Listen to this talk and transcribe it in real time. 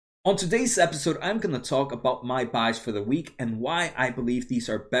On today's episode, I'm going to talk about my buys for the week and why I believe these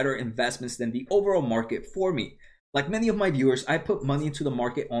are better investments than the overall market for me. Like many of my viewers, I put money into the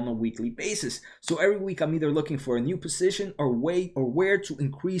market on a weekly basis. So every week I'm either looking for a new position or way or where to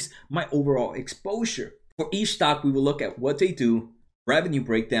increase my overall exposure. For each stock, we will look at what they do, revenue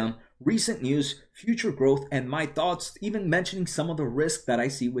breakdown, recent news, future growth, and my thoughts, even mentioning some of the risks that I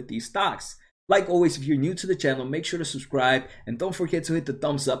see with these stocks. Like always, if you're new to the channel, make sure to subscribe and don't forget to hit the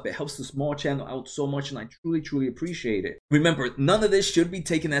thumbs up. It helps the small channel out so much and I truly appreciate it. Remember, none of this should be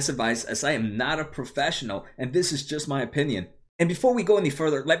taken as advice as I am not a professional and this is just my opinion. And before we go any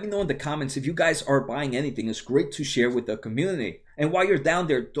further, let me know in the comments if you guys are buying anything. It's great to share with the community. And while you're down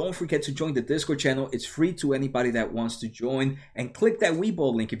there, don't forget to join the Discord channel. It's free to anybody that wants to join. And click that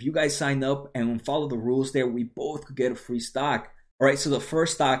Webull link. If you guys sign up and follow the rules there, we both could get a free stock. All right, so the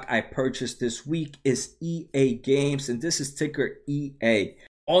first stock I purchased this week is EA Games, and this is ticker EA.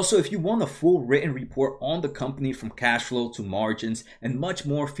 Also, if you want a full written report on the company from cash flow to margins and much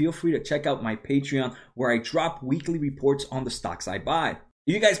more, feel free to check out my Patreon where I drop weekly reports on the stocks I buy.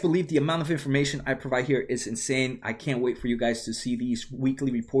 If you guys believe the amount of information I provide here is insane, I can't wait for you guys to see these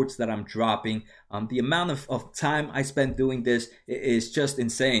weekly reports that I'm dropping. The amount of time I spend doing this is just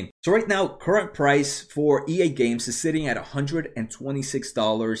insane. So right now, current price for EA Games is sitting at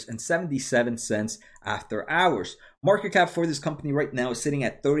 $126.77 after hours. Market cap for this company right now is sitting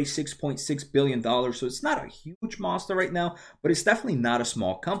at $36.6 billion. So it's not a huge monster right now, but it's definitely not a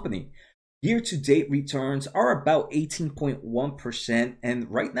small company. Year-to-date returns are about 18.1%, and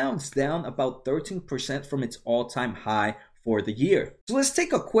right now it's down about 13% from its all-time high for the year. So let's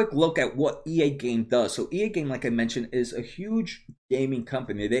take a quick look at what EA Game does. So EA Game, like I mentioned, is a huge gaming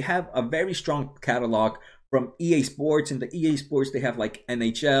company. They have a very strong catalog from EA Sports. In the EA Sports, they have like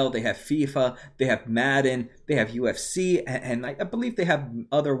NHL, they have FIFA, they have Madden, they have UFC, and I believe they have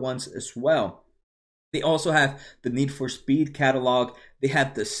other ones as well. They also have the Need for Speed catalog. They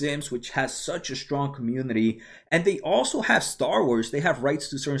have The Sims, which has such a strong community. And they also have Star Wars. They have rights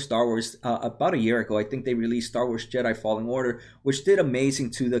to certain Star Wars. About a year ago, I think they released Star Wars Jedi Fallen Order, which did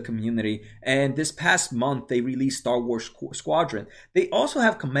amazing to the community. And this past month, they released Star Wars Squadron. They also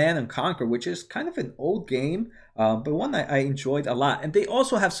have Command & Conquer, which is kind of an old game, but one that I enjoyed a lot. And they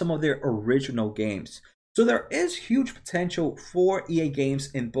also have some of their original games. So there is huge potential for EA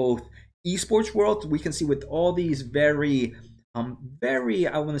Games in both esports world. We can see with all these very I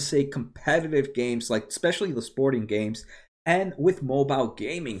want to say competitive games, like especially the sporting games, and with mobile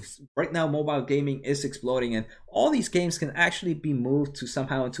gaming. Right now mobile gaming is exploding and all these games can actually be moved to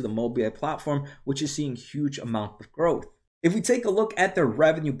somehow into the mobile platform, which is seeing huge amount of growth. If we take a look at their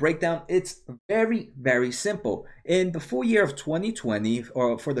revenue breakdown, it's very simple. In the full year of 2020,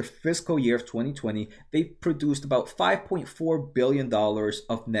 or for the fiscal year of 2020, they produced about $5.4 billion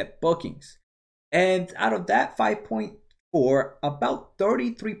of net bookings. And out of that 5.4, about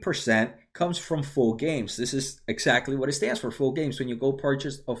 33% comes from full games. This is exactly what it stands for, full games. When you go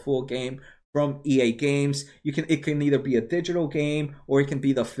purchase a full game from EA Games, it can either be a digital game or it can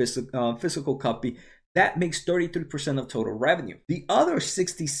be the physical copy. That makes 33% of total revenue. The other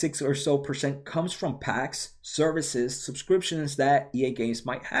 66 or so percent comes from packs, services, subscriptions that EA Games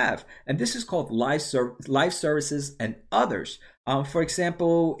might have. And this is called live services and others. For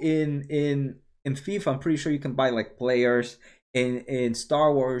example, in FIFA, I'm pretty sure you can buy like players. In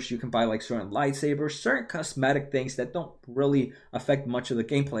Star Wars, you can buy like certain lightsabers, certain cosmetic things that don't really affect much of the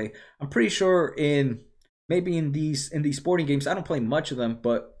gameplay. I'm pretty sure maybe in these sporting games, I don't play much of them,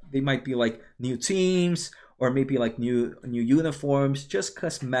 but they might be like new teams or maybe like new uniforms, just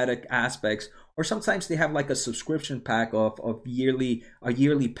cosmetic aspects. Or sometimes they have like a subscription pack of a yearly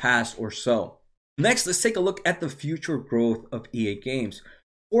pass or so. Next, let's take a look at the future growth of EA Games.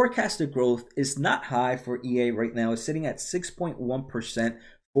 Forecasted growth is not high for EA right now. It's sitting at 6.1%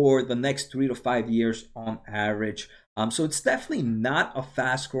 for the next 3 to 5 years on average. So it's definitely not a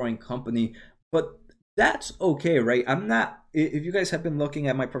fast growing company, but that's okay, right? If you guys have been looking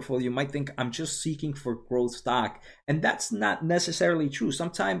at my portfolio, you might think I'm just seeking for growth stock. And that's not necessarily true.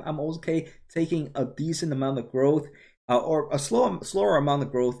 Sometimes I'm okay taking a decent amount of growth or a slower amount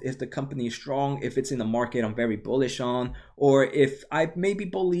of growth if the company is strong, if it's in the market I'm very bullish on, or if I maybe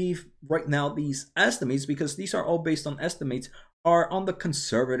believe right now these estimates, because these are all based on estimates, are on the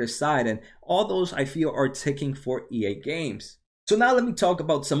conservative side. And all those I feel are ticking for EA Games. So now let me talk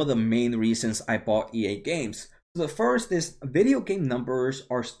about some of the main reasons I bought EA Games. The first is video game numbers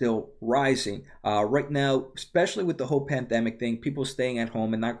are still rising. Right now, especially with the whole pandemic thing, people staying at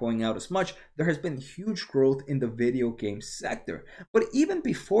home and not going out as much, there has been huge growth in the video game sector. But even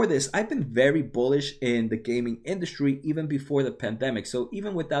before this, I've been very bullish in the gaming industry, even before the pandemic. So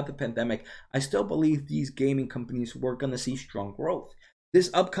even without the pandemic, I still believe these gaming companies were going to see strong growth. This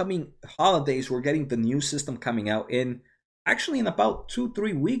upcoming holidays, we're getting the new system coming out in about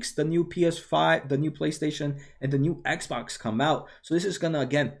 2-3 weeks. The new PS5, the new PlayStation, and the new Xbox come out. So this is gonna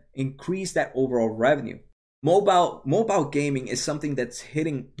again increase that overall revenue. Mobile gaming is something that's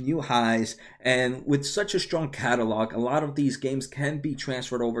hitting new highs, and with such a strong catalog, a lot of these games can be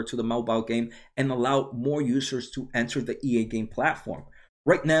transferred over to the mobile game and allow more users to enter the EA game platform.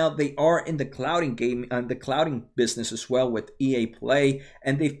 Right now, they are in the clouding business as well with EA Play,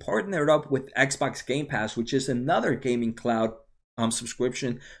 and they've partnered up with Xbox Game Pass, which is another gaming cloud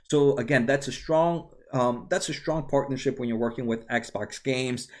subscription. So again, that's a strong partnership when you're working with Xbox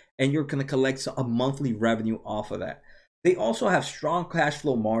games, and you're going to collect a monthly revenue off of that. They also have strong cash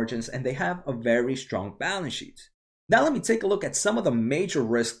flow margins, and they have a very strong balance sheet. Now let me take a look at some of the major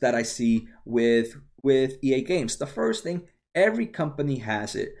risks that I see with EA Games. The first thing, every company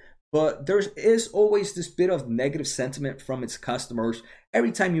has it, but there is always this bit of negative sentiment from its customers.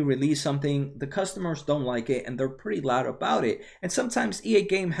 Every time you release something, the customers don't like it, and they're pretty loud about it. And sometimes EA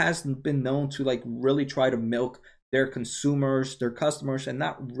Game hasn't been known to really try to milk their consumers, their customers, and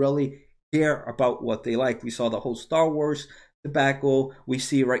not really care about what they like. We saw the whole Star Wars debacle. We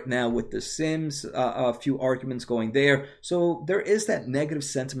see right now with The Sims, a few arguments going there. So there is that negative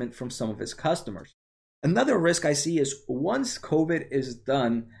sentiment from some of its customers. Another risk I see is once COVID is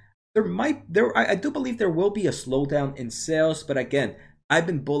done, I do believe there will be a slowdown in sales. But again, I've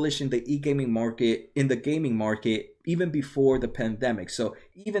been bullish in the gaming market, even before the pandemic. So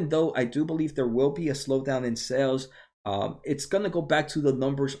even though I do believe there will be a slowdown in sales, it's going to go back to the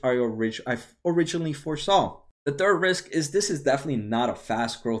numbers I originally foresaw. The third risk is this is definitely not a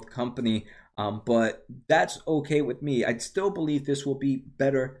fast growth company, but that's okay with me. I still believe this will be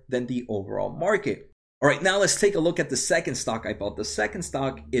better than the overall market. All right, now let's take a look at the second stock I bought. The second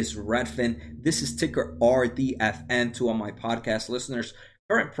stock is Redfin. This is ticker RDFN to all my podcast listeners.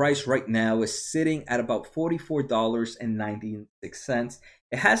 Current price right now is sitting at about $44.96.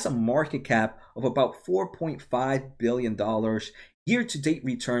 It has a market cap of about $4.5 billion. Year-to-date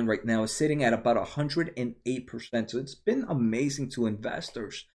return right now is sitting at about 108%. So it's been amazing to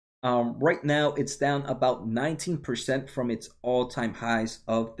investors. Right now, it's down about 19% from its all-time highs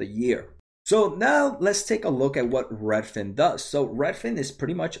of the year. So now let's take a look at what Redfin does. So Redfin is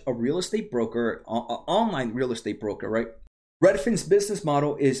pretty much a real estate broker, online real estate broker, right? Redfin's business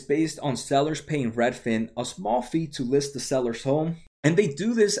model is based on sellers paying Redfin a small fee to list the seller's home. And they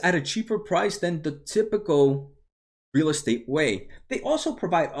do this at a cheaper price than the typical real estate way. They also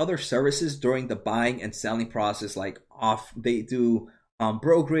provide other services during the buying and selling process, they do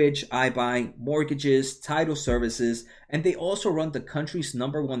brokerage, iBuying, mortgages, title services, and they also run the country's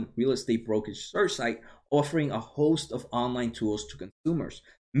 #1 real estate brokerage search site, offering a host of online tools to consumers.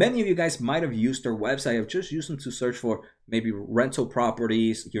 Many of you guys might have used their website. I've just used them to search for maybe rental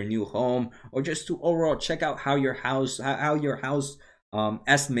properties, your new home, or just to overall check out how your house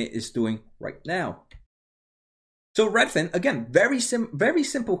estimate is doing right now. So Redfin, again, very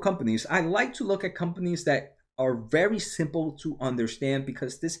simple companies. I like to look at companies that are very simple to understand,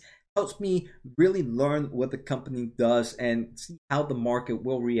 because this helps me really learn what the company does and see how the market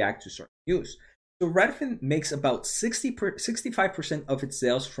will react to certain news. So Redfin makes about 65% of its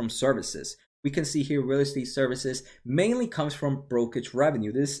sales from services. We can see here real estate services mainly comes from brokerage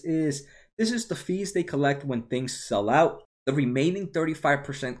revenue. This is the fees they collect when things sell out. The remaining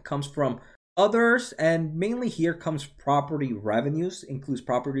 35% comes from others, and mainly here comes property revenues, includes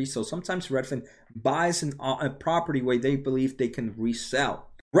property. So sometimes Redfin buys a property where they believe they can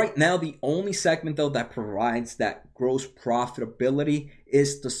resell. Right now, the only segment though that provides that gross profitability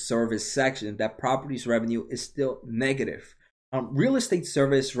is the service section. That properties revenue is still negative. Real estate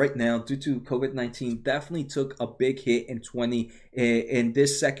service right now, due to COVID-19, definitely took a big hit in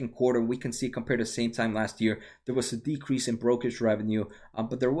this second quarter. We can see compared to the same time last year, there was a decrease in brokerage revenue,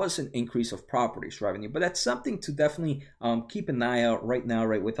 but there was an increase of properties revenue. But that's something to definitely keep an eye out right now,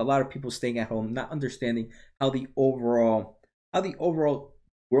 right? With a lot of people staying at home, not understanding how the overall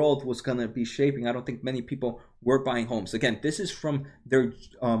world was going to be shaping. I don't think many people were buying homes. Again, this is from their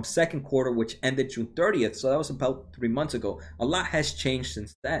second quarter, which ended June 30th. So that was about 3 months ago. A lot has changed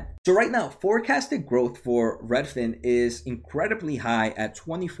since then. So right now, forecasted growth for Redfin is incredibly high at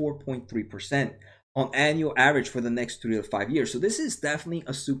 24.3%. on annual average for the next 3 to 5 years. So this is definitely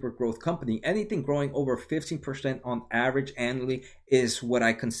a super growth company. Anything growing over 15% on average annually is what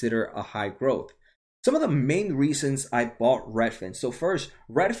I consider a high growth. Some of the main reasons I bought Redfin. So first,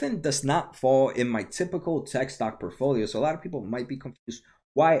 Redfin does not fall in my typical tech stock portfolio. So a lot of people might be confused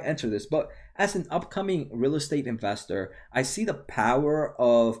why I enter this. But as an upcoming real estate investor, I see the power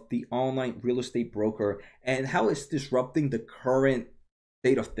of the online real estate broker and how it's disrupting the current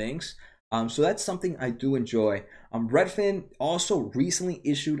state of things. So that's something I do enjoy. Redfin also recently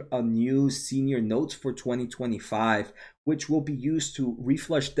issued a new senior notes for 2025, which will be used to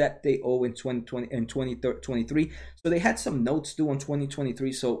reflush debt they owe in 2020 and 2023. So they had some notes due in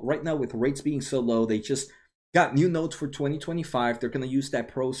 2023. So right now, with rates being so low, they just got new notes for 2025. They're going to use that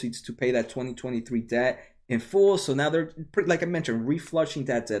proceeds to pay that 2023 debt in full. So now they're, like I mentioned, reflushing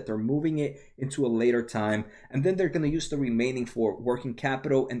that debt. They're moving it into a later time. And then they're going to use the remaining for working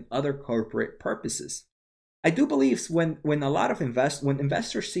capital and other corporate purposes. I do believe when a lot of when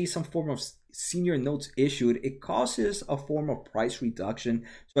investors see some form of senior notes issued, it causes a form of price reduction.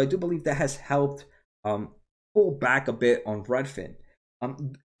 So I do believe that has helped pull back a bit on Redfin.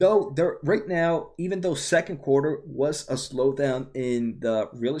 Though they're right now, even though second quarter was a slowdown in the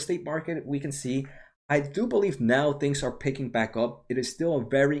real estate market, we can see, I do believe now things are picking back up. It is still a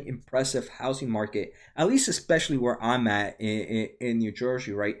very impressive housing market, at least especially where I'm at in New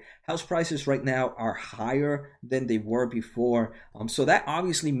Jersey, right? House prices right now are higher than they were before. So that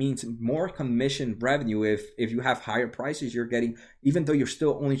obviously means more commission revenue. If you have higher prices, you're getting, even though you're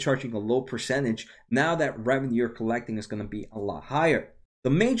still only charging a low percentage, now that revenue you're collecting is going to be a lot higher. The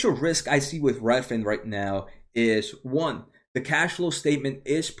major risk I see with Redfin right now is, one, the cash flow statement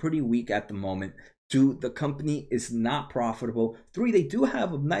is pretty weak at the moment. 2, the company is not profitable. 3, they do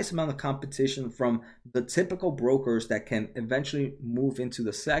have a nice amount of competition from the typical brokers that can eventually move into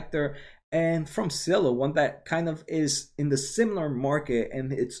the sector. And from Zillow, one that kind of is in the similar market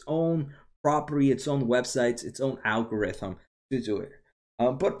and its own property, its own websites, its own algorithm to do it.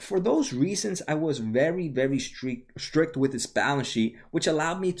 But for those reasons, I was very, very strict with its balance sheet, which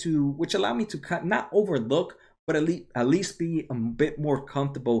allowed me to not overlook, but at least be a bit more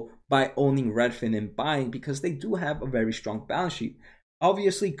comfortable by owning Redfin and buying, because they do have a very strong balance sheet.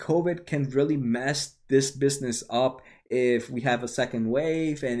 Obviously, COVID can really mess this business up if we have a second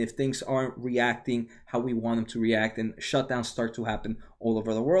wave and if things aren't reacting how we want them to react and shutdowns start to happen all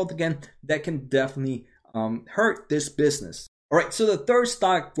over the world again. That can definitely hurt this business. All right, so the third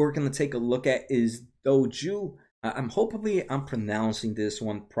stock we're going to take a look at is Doju. Hopefully I'm pronouncing this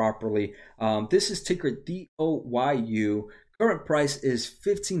one properly. This is ticker DOYU. Current price is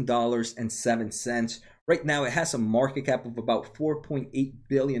 $15.07. Right now it has a market cap of about $4.8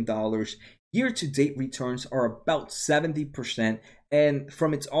 billion. Year-to-date returns are about 70%, and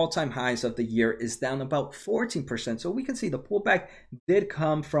from its all-time highs of the year is down about 14%. So we can see the pullback did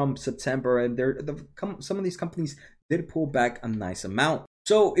come from September, and some of these companies did pull back a nice amount.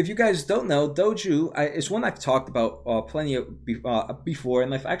 So if you guys don't know, Doju is one I've talked about plenty of before,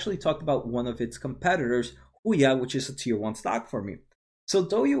 and I've actually talked about one of its competitors, Huya, which is a tier 1 stock for me. So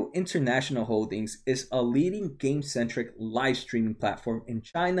Douyu International Holdings is a leading game-centric live streaming platform in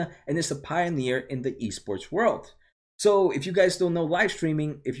China and is a pioneer in the esports world. So if you guys don't know live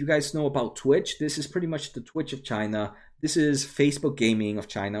streaming, if you guys know about Twitch, this is pretty much the Twitch of China. This is Facebook gaming of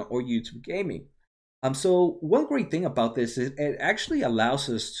China, or YouTube gaming. So one great thing about this is it actually allows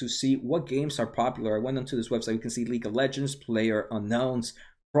us to see what games are popular. I went onto this website. We can see League of Legends, PlayerUnknown's,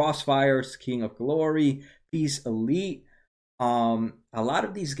 Crossfire's, King of Glory, Peace Elite. A lot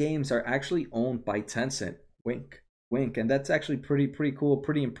of these games are actually owned by Tencent. Wink, wink. And that's actually pretty cool,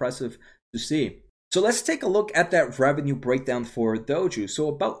 pretty impressive to see. So let's take a look at that revenue breakdown for Doju. So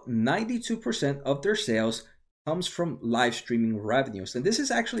about 92% of their sales comes from live streaming revenues. And this is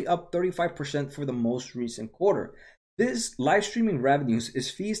actually up 35% for the most recent quarter. This live streaming revenues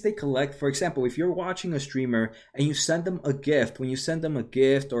is fees they collect. For example, if you're watching a streamer and you send them a gift, when you send them a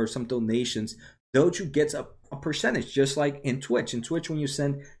gift or some donations, Doju gets a percentage, just like in Twitch. In Twitch, when you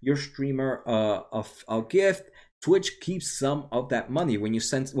send your streamer a gift, Twitch keeps some of that money. When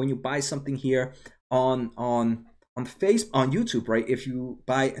you buy something here on YouTube, right? If you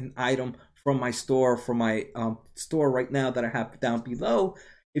buy an item from my store, store right now that I have down below,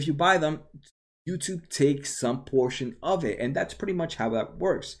 if you buy them, YouTube takes some portion of it, and that's pretty much how that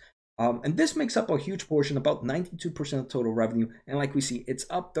works. And this makes up a huge portion, about 92% of total revenue, and like we see, it's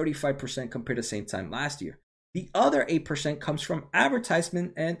up 35% compared to the same time last year. The other 8% comes from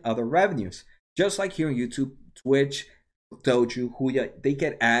advertisement and other revenues. Just like here on YouTube, Twitch Doju, Huya, they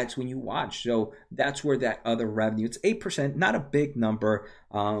get ads when you watch. So that's where that other revenue, it's 8%, not a big number,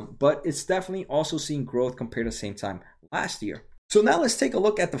 but it's definitely also seeing growth compared to the same time last year. So now let's take a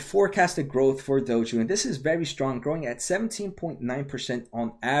look at the forecasted growth for Doju. And this is very strong, growing at 17.9%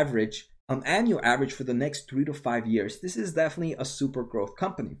 on average, on annual average for the next 3 to 5 years. This is definitely a super growth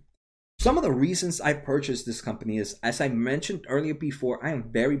company. Some of the reasons I purchased this company is, as I mentioned earlier before, I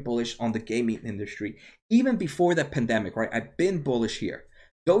am very bullish on the gaming industry. Even before the pandemic, right? I've been bullish here.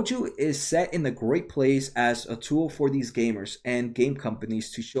 Doju is set in a great place as a tool for these gamers and game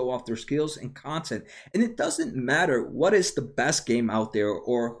companies to show off their skills and content. And it doesn't matter what is the best game out there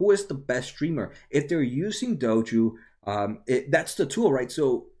or who is the best streamer. If they're using Doju, that's the tool, right?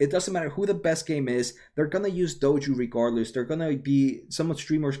 So it doesn't matter who the best game is, they're gonna use Doju regardless. They're gonna be, some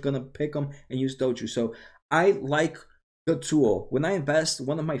streamers gonna pick them and use Doju. So I like the tool. When I invest,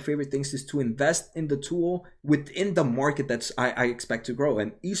 one of my favorite things is to invest in the tool within the market that's I expect to grow.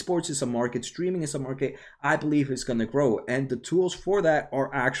 And esports is a market, streaming is a market I believe is gonna grow. And the tools for that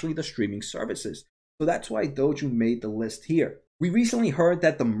are actually the streaming services. So that's why Doju made the list here. We recently heard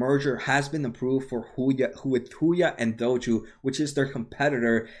that the merger has been approved for with Huya and Doju, which is their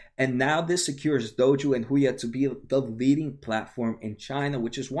competitor. And now this secures Doju and Huya to be the leading platform in China,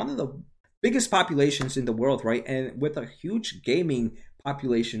 which is one of the biggest populations in the world, right? And with a huge gaming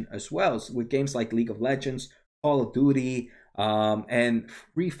population as well, with games like League of Legends, Call of Duty, and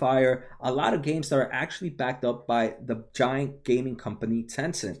Free Fire, a lot of games that are actually backed up by the giant gaming company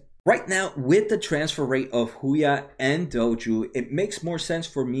Tencent. Right now, with the transfer rate of Huya and Doju, it makes more sense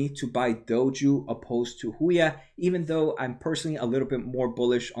for me to buy Doju opposed to Huya, even though I'm personally a little bit more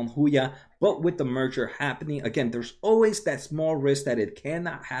bullish on Huya. But with the merger happening, again, there's always that small risk that it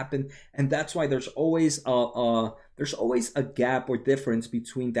cannot happen, and that's why there's always a gap or difference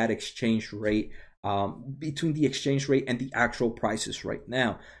between that exchange rate, between the exchange rate and the actual prices right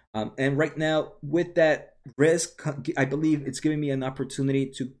now. And right now, with that risk, I believe it's giving me an opportunity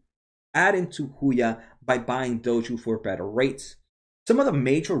to add into Huya by buying Doju for better rates. Some of the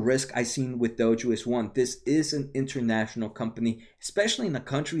major risk I've seen with Doju is, one, this is an international company, especially in a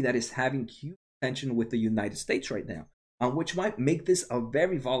country that is having huge tension with the United States right now, which might make this a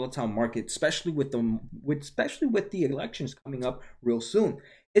very volatile market, especially with the elections coming up real soon.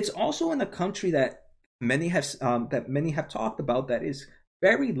 It's also in a country that many have talked about that is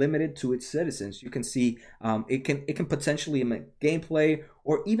very limited to its citizens. You can see it can potentially limit gameplay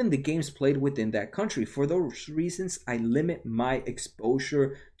or even the games played within that country. For those reasons, I limit my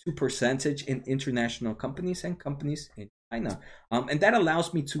exposure to percentage in international companies and companies in China. And that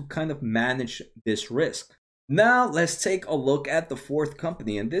allows me to kind of manage this risk. Now let's take a look at the fourth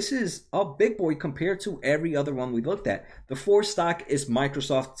company, and this is a big boy compared to every other one we looked at. The fourth stock is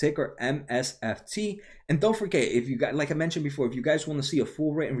Microsoft, ticker MSFT. And don't forget, if you guys, like I mentioned before, if you guys want to see a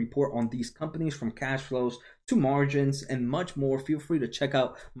full written report on these companies, from cash flows to margins and much more, feel free to check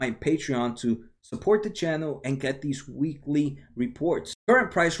out my Patreon to support the channel and get these weekly reports.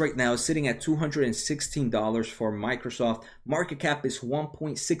 Current price right now is sitting at $216 for Microsoft. Market cap is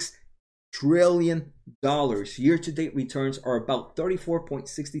 $1.6 trillion. Year-to-date returns are about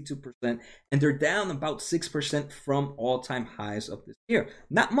 34.62%, and they're down about 6% from all-time highs of this year.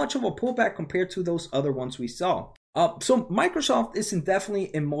 Not much of a pullback compared to those other ones we saw. So Microsoft is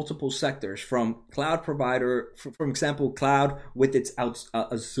definitely in multiple sectors, from cloud provider, for example, cloud with its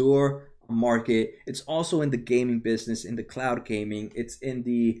Azure market. It's also in the gaming business, in the cloud gaming. It's in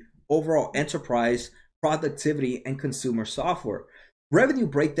the overall enterprise, productivity, and consumer software. Revenue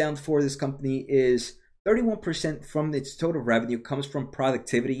breakdown for this company is 31% from its total revenue comes from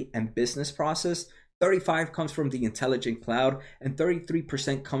productivity and business process, 35% comes from the intelligent cloud, and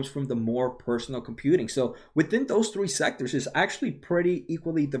 33% comes from the more personal computing. So within those three sectors, is actually pretty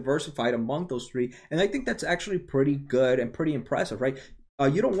equally diversified among those three, and I think that's actually pretty good and pretty impressive, right?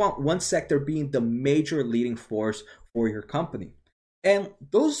 You don't want one sector being the major leading force for your company. And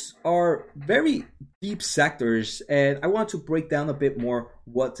those are very deep sectors, and I want to break down a bit more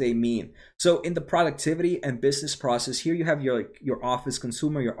what they mean. So in the productivity and business process, here you have your Office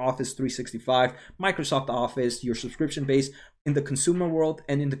consumer, your Office 365, Microsoft Office, your subscription base. In the consumer world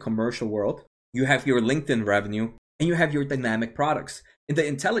and in the commercial world, you have your LinkedIn revenue, and you have your dynamic products. In the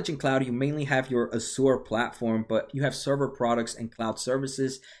intelligent cloud, you mainly have your Azure platform, but you have server products and cloud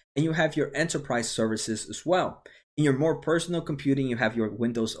services, and you have your enterprise services as well. In your more personal computing, you have your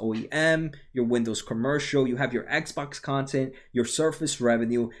Windows OEM, your Windows commercial, you have your Xbox content, your Surface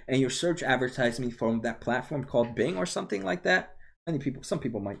revenue, and your search advertising from that platform called Bing or something like that. Some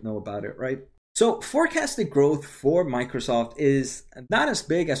people might know about it, right? So forecasted growth for Microsoft is not as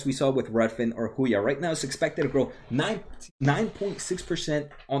big as we saw with Redfin or Huya. Right now, it's expected to grow 9.6%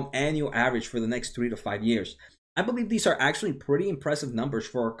 on annual average for the next 3 to 5 years. I believe these are actually pretty impressive numbers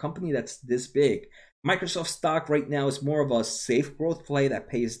for a company that's this big. Microsoft stock right now is more of a safe growth play that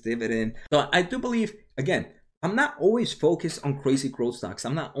pays dividend. So I do believe, again, I'm not always focused on crazy growth stocks.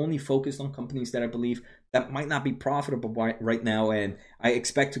 I'm not only focused on companies that I believe that might not be profitable right now and I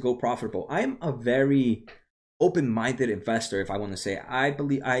expect to go profitable. I am a very open-minded investor, if I want to say. I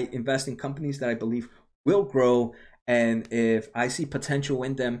believe I invest in companies that I believe will grow, and if I see potential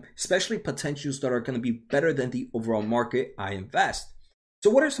in them, especially potentials that are going to be better than the overall market, I invest.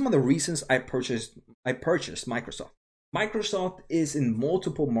 So what are some of the reasons I purchased Microsoft? Microsoft is in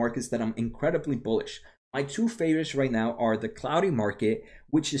multiple markets that I'm incredibly bullish. My two favorites right now are the cloudy market,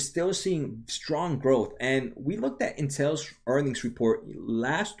 which is still seeing strong growth. And we looked at Intel's earnings report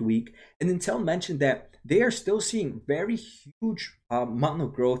last week, and Intel mentioned that they are still seeing very huge amount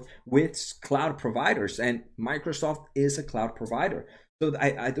of growth with cloud providers, and Microsoft is a cloud provider. So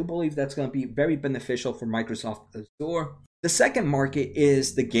I do believe that's going to be very beneficial for Microsoft Azure. The second market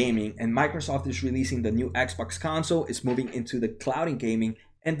is the gaming, and Microsoft is releasing the new Xbox console. It's moving into the cloud and gaming.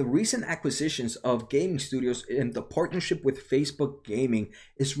 And the recent acquisitions of gaming studios and the partnership with Facebook Gaming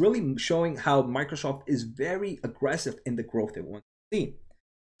is really showing how Microsoft is very aggressive in the growth they want to see.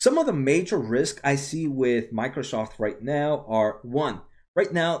 Some of the major risks I see with Microsoft right now are, one,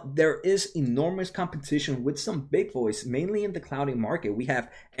 right now there is enormous competition with some big boys, mainly in the clouding market. We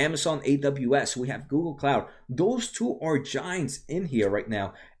have Amazon AWS, we have Google Cloud. Those two are giants in here right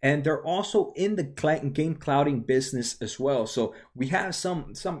now, and they're also in the game clouding business as well. So we have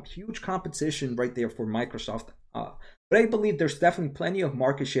some huge competition right there for Microsoft. But I believe there's definitely plenty of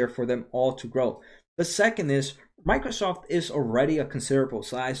market share for them all to grow. The second is Microsoft is already a considerable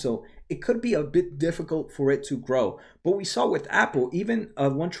size, so it could be a bit difficult for it to grow. But we saw with Apple, even a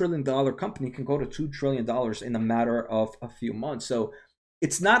 $1 trillion company can go to $2 trillion in a matter of a few months. So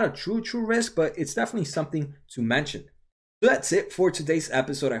it's not a true risk, but it's definitely something to mention. So that's it for today's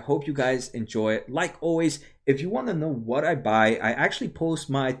episode. I hope you guys enjoy it. Like always, if you want to know what I buy, I actually post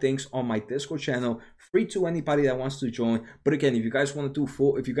my things on my Discord channel, free to anybody that wants to join. But again, if you guys want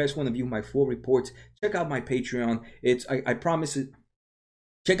to view my full reports, check out my Patreon. I promise it.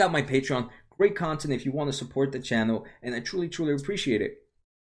 Check out my Patreon. Great content if you want to support the channel, and I truly appreciate it.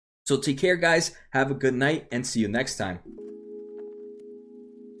 So take care, guys. Have a good night, and see you next time.